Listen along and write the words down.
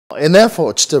In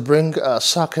efforts to bring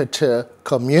soccer to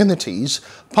communities,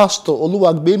 Pastor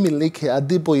Oluwagbemileke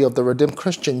Adeboye of the Redeemed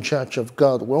Christian Church of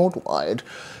God Worldwide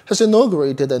has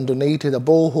inaugurated and donated a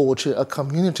borehole to a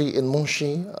community in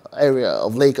Mushin area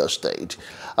of Lagos State.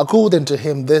 According to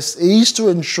him, this is to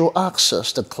ensure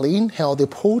access to clean, healthy,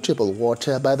 portable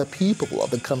water by the people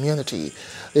of the community.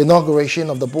 The inauguration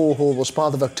of the borehole was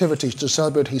part of activities to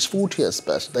celebrate his 40th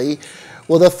birthday,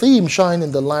 with a theme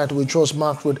shining the light, which was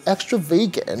marked with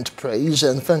extravagant praise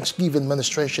and thanksgiving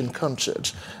ministration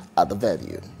concerts at the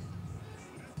venue.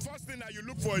 First thing that you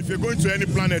look for if you're going to any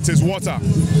planet is water.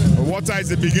 Water is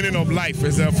the beginning of life.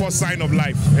 It's the first sign of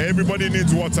life. Everybody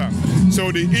needs water.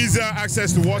 So the easier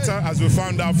access to water, as we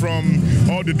found out from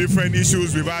all the different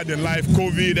issues we've had in life,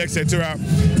 COVID, etc.,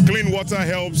 clean water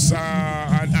helps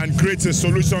and creates a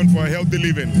solution for healthy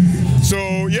living. So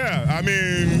yeah, I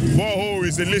mean, borehole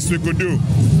is the least we could do.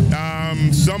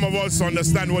 Some of us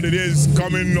understand what it is,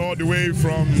 coming all the way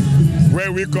from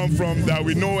where we come from, that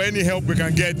we know any help we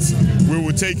can get, we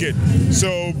will take it.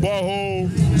 So borehole,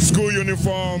 school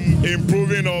uniform,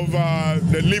 improving of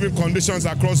the living conditions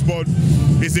across board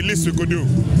is the least we could do.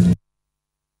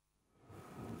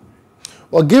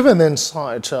 Well, given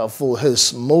insight for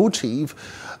his motive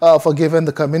for giving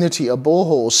the community a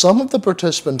borehole, some of the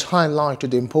participants highlighted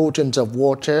the importance of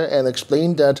water and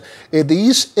explained that it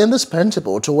is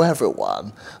indispensable to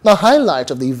everyone. The highlight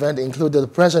of the event included the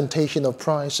presentation of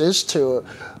prizes to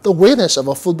the winners of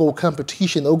a football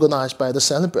competition organized by the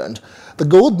celebrant. The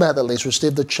gold medalist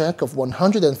received a check of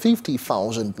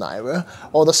 150,000 naira,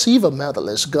 or the silver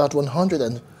medalist got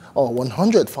 100,000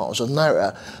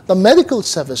 naira. The medical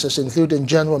services, including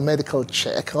general medical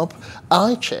checkup,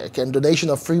 eye check, and donation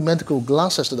of free medical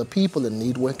glasses to the people in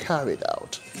need, were carried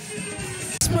out.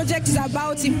 This project is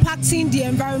about impacting the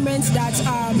environment that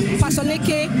Pastor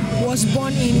Leke was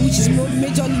born in, which is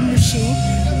majorly Mushin.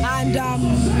 And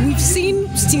we've seen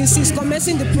since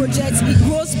commencing the project, it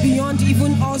goes beyond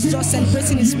even us just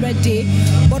celebrating his birthday,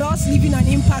 but us leaving an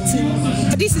impact.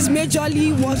 This is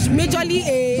was majorly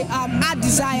a art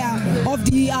desire of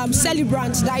the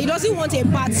celebrant, that he doesn't want a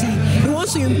party, he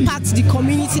wants to impact the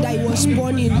community that he was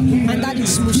born in, and that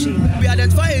is Mushin. We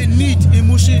identified a need in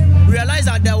Mushin, realized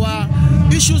that there were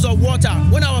issues of water.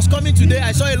 When I was coming today,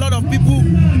 I saw a lot of people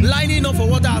lining up for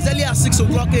water as early as 6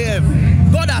 o'clock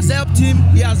a.m. God has helped him.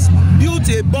 He has built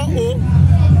a borehole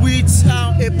with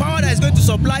a power that is going to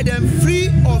supply them free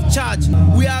of charge.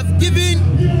 We have given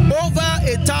over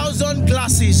 1,000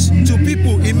 glasses to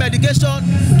people in medication,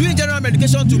 doing general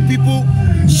medication to people,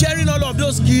 sharing all of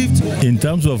those gifts. In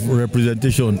terms of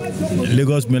representation,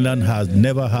 Lagos mainland has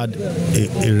never had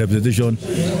a representation,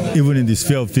 even in the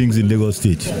sphere of things in Lagos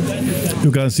State.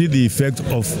 You can see the effect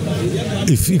of, on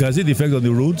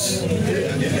the roads.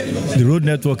 The road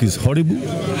network is horrible.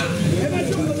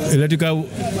 Electrical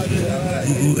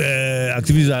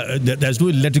activities there's no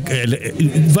electric.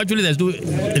 Virtually, there's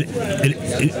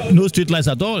no street lights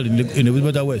at all in the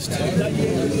Western West.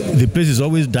 The place is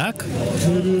always dark,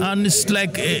 and it's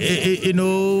like a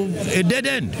dead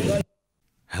end.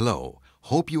 Hello.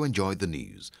 Hope you enjoyed the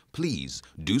news. Please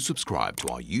do subscribe to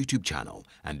our YouTube channel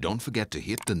and don't forget to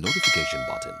hit the notification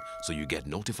button so you get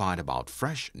notified about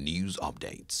fresh news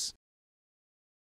updates.